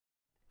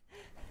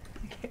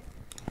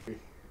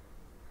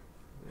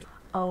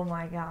Oh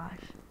my gosh.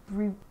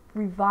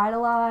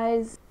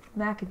 Revitalize,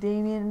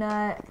 macadamia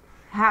nut,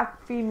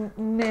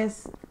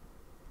 happiness,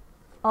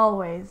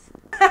 always.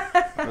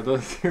 Are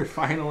those your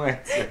final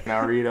answer?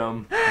 Now read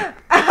them.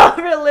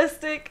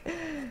 Realistic,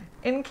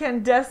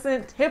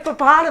 incandescent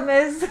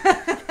hippopotamus.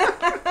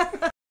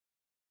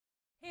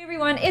 Hey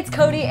everyone, it's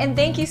Kodi, and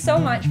thank you so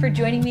much for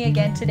joining me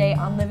again today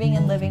on Living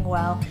and Living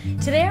Well.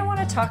 Today I want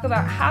to talk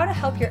about how to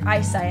help your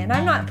eyesight, and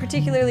I'm not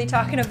particularly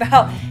talking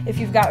about if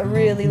you've got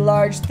really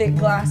large, thick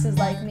glasses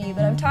like me,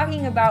 but I'm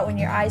talking about when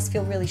your eyes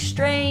feel really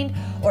strained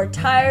or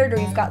tired, or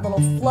you've got little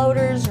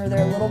floaters or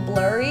they're a little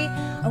blurry.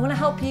 I want to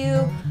help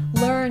you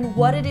learn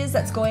what it is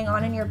that's going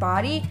on in your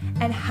body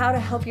and how to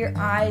help your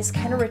eyes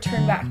kind of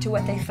return back to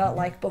what they felt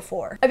like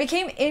before. I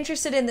became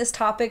interested in this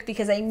topic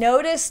because I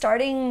noticed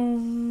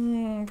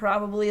starting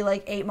probably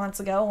like 8 months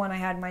ago when I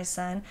had my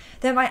son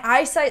that my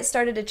eyesight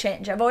started to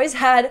change. I've always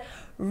had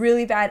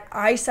really bad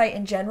eyesight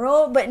in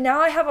general, but now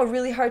I have a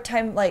really hard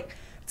time,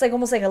 it's like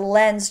almost like a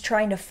lens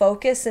trying to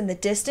focus in the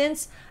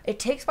distance. It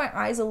takes my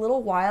eyes a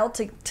little while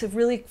to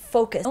really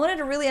focus. I wanted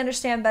to really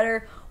understand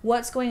better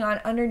what's going on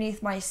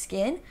underneath my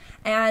skin,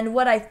 and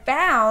what I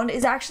found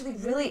is actually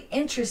really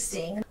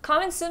interesting.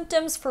 Common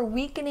symptoms for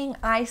weakening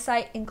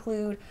eyesight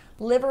include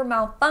liver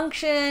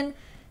malfunction,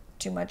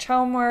 too much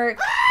homework,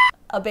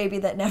 a baby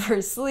that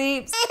never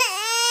sleeps,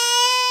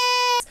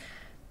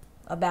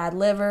 a bad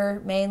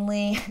liver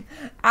mainly,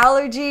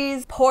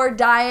 allergies, poor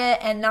diet,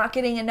 and not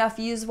getting enough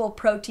usable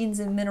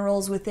proteins and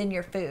minerals within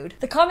your food.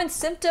 The common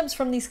symptoms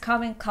from these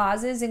common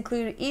causes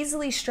include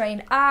easily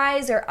strained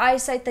eyes or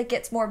eyesight that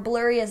gets more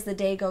blurry as the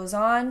day goes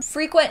on,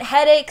 frequent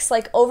headaches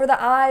like over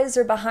the eyes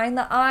or behind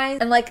the eyes,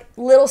 and like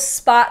little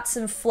spots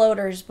and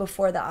floaters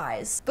before the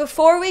eyes.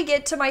 Before we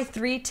get to my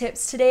 3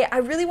 tips today, I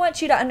really want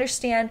you to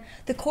understand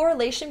the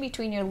correlation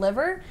between your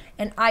liver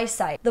and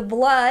eyesight. The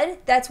blood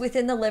that's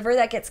within the liver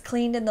that gets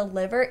cleaned in the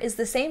liver is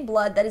the same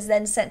blood that is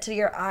then sent to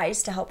your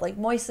eyes to help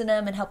moisten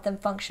them and help them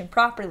function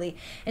properly.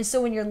 And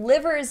so when your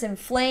liver is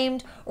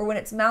inflamed or when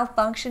it's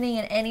malfunctioning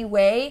in any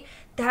way,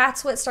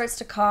 that's what starts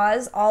to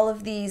cause all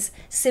of these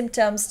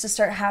symptoms to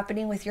start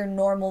happening with your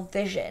normal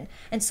vision.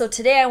 And so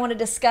today I want to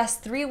discuss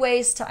 3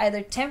 ways to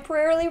either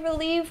temporarily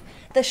relieve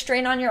the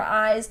strain on your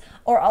eyes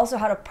or also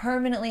how to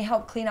permanently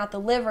help clean out the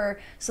liver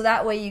so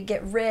that way you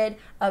get rid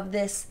of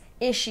this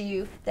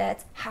issue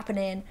that's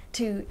happening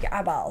to your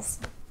eyeballs.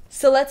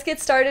 So let's get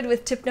started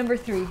with tip number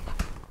 3.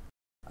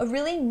 A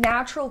really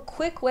natural,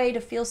 quick way to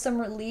feel some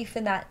relief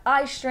in that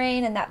eye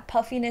strain and that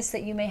puffiness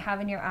that you may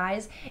have in your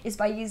eyes is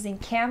by using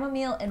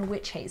chamomile and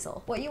witch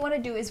hazel. What you want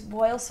to do is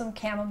boil some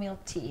chamomile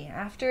tea.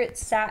 After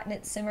it's sat and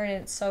it's simmered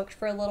and it's soaked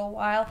for a little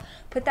while,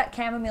 put that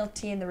chamomile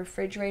tea in the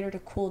refrigerator to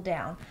cool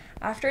down.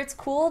 After it's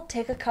cooled,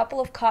 take a couple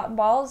of cotton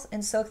balls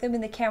and soak them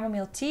in the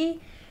chamomile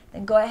tea.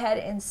 Then go ahead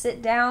and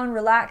sit down,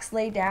 relax,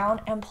 lay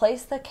down, and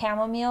place the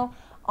chamomile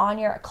on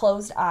your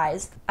closed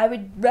eyes. I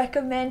would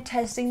recommend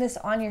testing this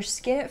on your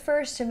skin at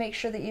first to make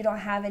sure that you don't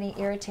have any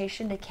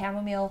irritation to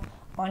chamomile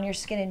on your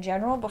skin in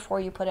general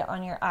before you put it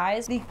on your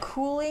eyes. The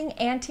cooling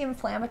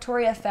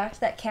anti-inflammatory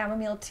effect that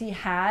chamomile tea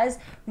has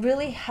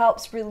really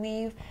helps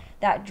relieve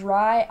that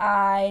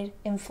dry-eyed,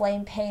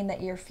 inflamed pain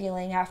that you're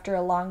feeling after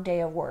a long day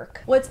of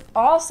work. What's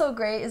also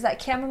great is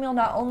that chamomile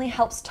not only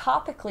helps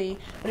topically,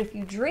 but if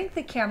you drink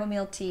the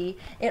chamomile tea,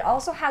 it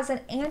also has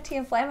an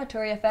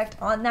anti-inflammatory effect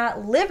on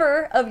that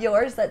liver of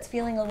yours that's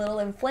feeling a little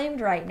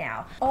inflamed right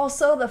now.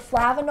 Also, the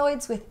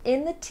flavonoids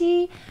within the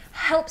tea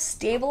help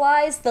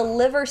stabilize the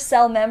liver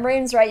cell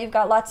membranes, right? You've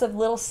got lots of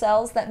little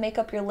cells that make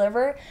up your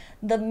liver.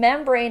 The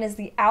membrane is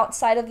the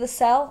outside of the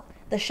cell,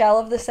 the shell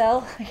of the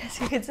cell, I guess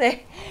you could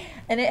say.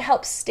 And it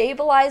helps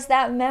stabilize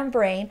that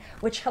membrane,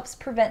 which helps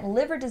prevent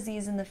liver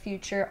disease in the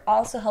future,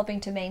 also helping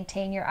to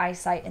maintain your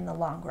eyesight in the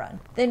long run.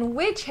 Then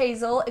witch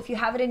hazel, if you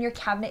have it in your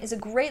cabinet, is a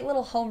great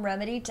little home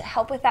remedy to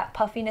help with that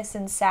puffiness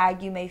and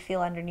sag you may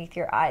feel underneath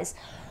your eyes.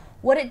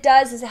 What it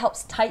does is it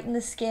helps tighten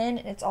the skin,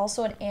 and it's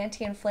also an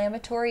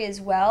anti-inflammatory as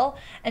well.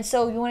 And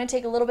so you want to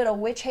take a little bit of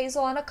witch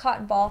hazel on a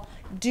cotton ball.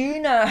 Do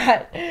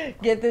not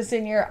get this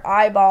in your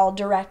eyeball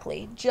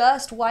directly.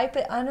 Just wipe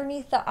it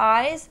underneath the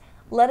eyes.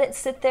 Let it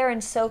sit there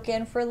and soak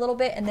in for a little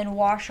bit and then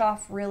wash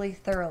off really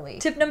thoroughly.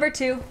 Tip number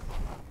 2.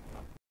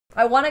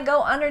 I want to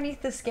go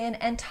underneath the skin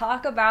and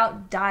talk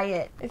about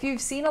diet. If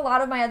you've seen a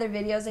lot of my other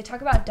videos, I talk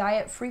about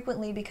diet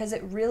frequently because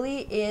it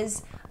really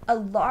is a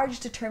large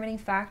determining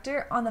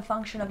factor on the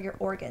function of your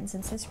organs.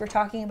 And since we're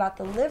talking about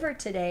the liver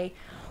today,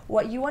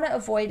 what you want to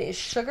avoid is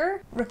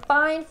sugar,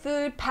 refined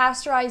food,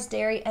 pasteurized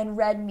dairy, and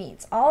red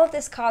meats. All of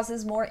this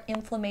causes more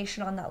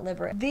inflammation on that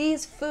liver.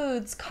 These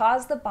foods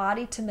cause the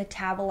body to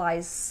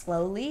metabolize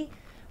slowly,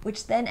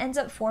 which then ends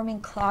up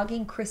forming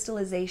clogging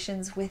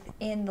crystallizations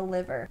within the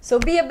liver. So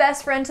be a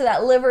best friend to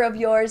that liver of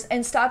yours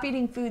and stop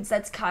eating foods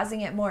that's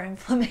causing it more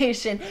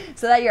inflammation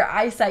so that your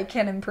eyesight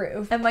can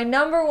improve. And my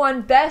number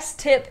 1 best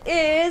tip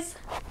is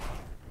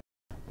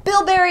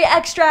Bilberry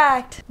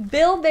extract!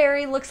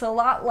 Bilberry looks a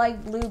lot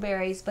like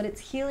blueberries, but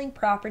its healing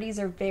properties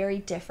are very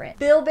different.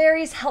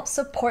 Bilberries help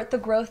support the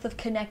growth of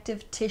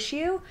connective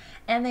tissue,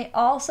 and they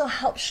also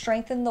help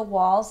strengthen the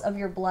walls of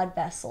your blood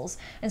vessels.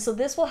 And so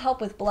this will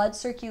help with blood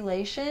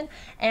circulation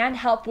and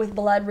help with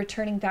blood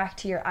returning back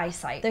to your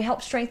eyesight. They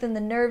help strengthen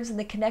the nerves and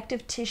the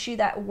connective tissue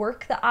that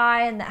work the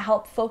eye and that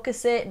help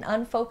focus it and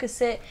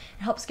unfocus it.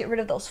 It helps get rid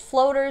of those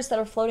floaters that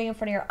are floating in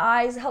front of your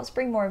eyes. It helps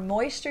bring more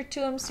moisture to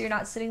them so you're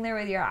not sitting there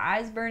with your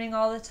eyes burning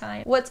all the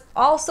time. What's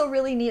also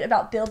really neat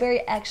about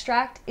bilberry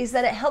extract is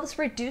that it helps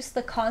reduce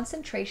the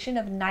concentration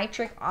of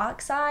nitric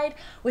oxide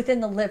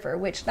within the liver,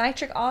 which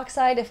nitric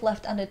oxide, if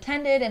left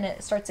unattended and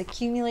it starts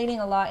accumulating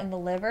a lot in the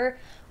liver,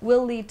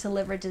 will lead to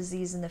liver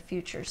disease in the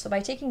future. So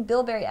by taking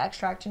bilberry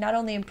extract, you're not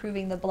only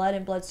improving the blood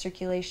and blood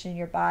circulation in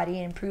your body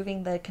and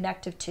improving the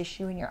connective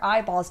tissue in your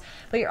eyeballs,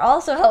 but you're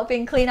also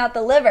helping clean out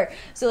the liver.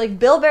 So like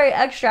bilberry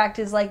extract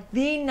is like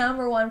the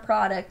 #1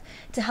 product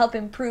to help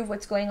improve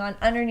what's going on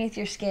underneath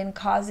your skin,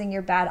 causing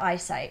your bad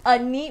eyesight. A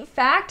neat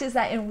fact is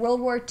that in World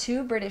War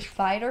II, British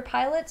fighter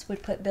pilots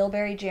would put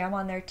bilberry jam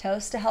on their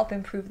toast to help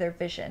improve their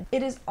vision.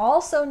 It is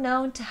also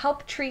known to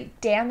help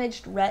treat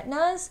damaged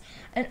retinas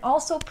and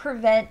also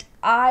prevent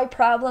eye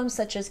problems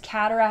such as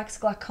cataracts,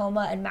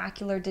 glaucoma, and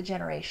macular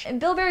degeneration. And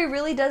bilberry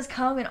really does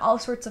come in all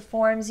sorts of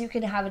forms. You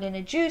can have it in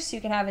a juice,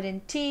 you can have it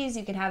in teas,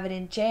 you can have it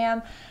in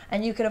jam,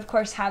 and you could of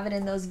course have it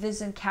in those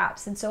Vision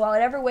caps. And so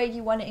whatever way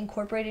you want to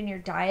incorporate in your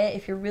diet,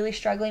 if you're really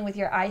struggling with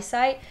your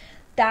eyesight,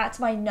 that's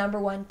my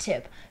 #1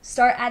 tip.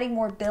 Start adding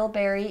more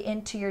bilberry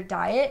into your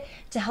diet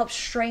to help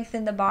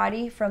strengthen the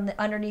body from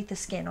the underneath the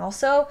skin.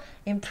 Also,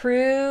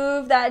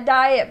 improve that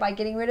diet by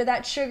getting rid of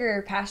that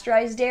sugar,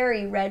 pasteurized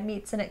dairy, red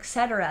meats, and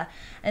etc.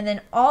 And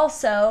then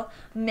also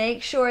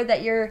make sure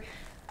that you're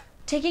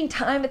taking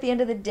time at the end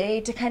of the day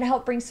to kind of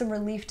help bring some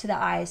relief to the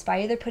eyes by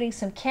either putting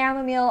some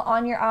chamomile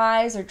on your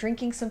eyes or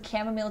drinking some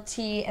chamomile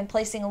tea and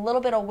placing a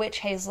little bit of witch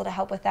hazel to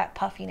help with that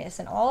puffiness.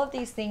 And all of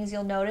these things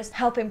you'll notice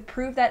help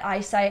improve that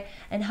eyesight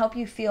and help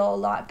you feel a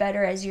lot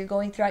better as you're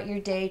going throughout your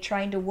day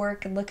trying to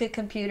work and look at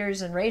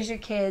computers and raise your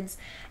kids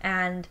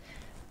and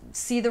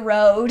see the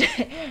road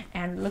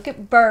and look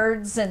at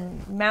birds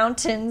and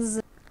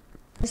mountains.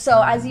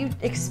 So as you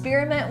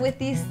experiment with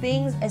these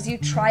things, as you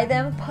try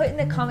them, put in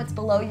the comments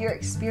below your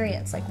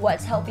experience, like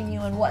what's helping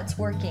you and what's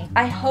working.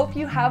 I hope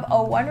you have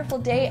a wonderful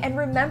day, and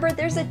remember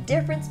there's a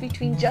difference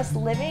between just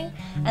living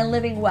and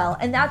living well.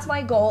 And that's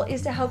my goal,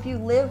 is to help you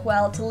live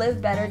well, to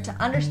live better, to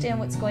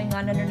understand what's going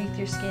on underneath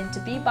your skin, to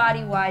be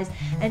body wise,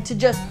 and to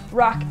just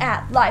rock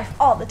at life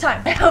all the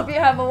time. I hope you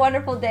have a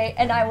wonderful day,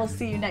 and I will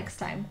see you next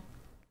time.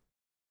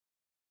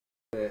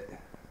 It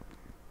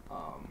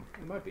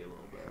might be a little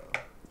bit.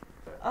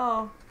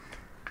 Oh,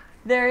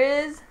 there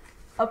is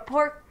a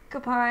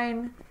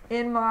porcupine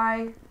in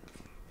my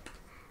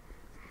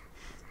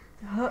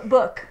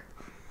book.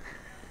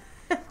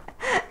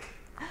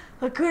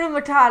 Hakuna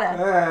Matata.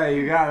 Hey,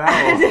 you got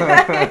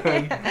that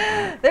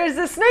one. There's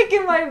a snake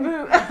in my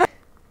boot.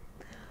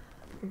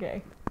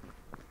 Okay.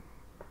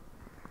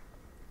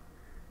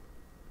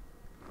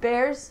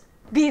 Bears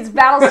beats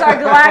Battlestar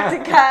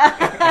Galactica.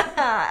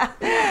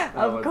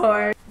 Of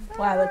course.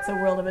 Wow, that's a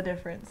world of a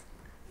difference.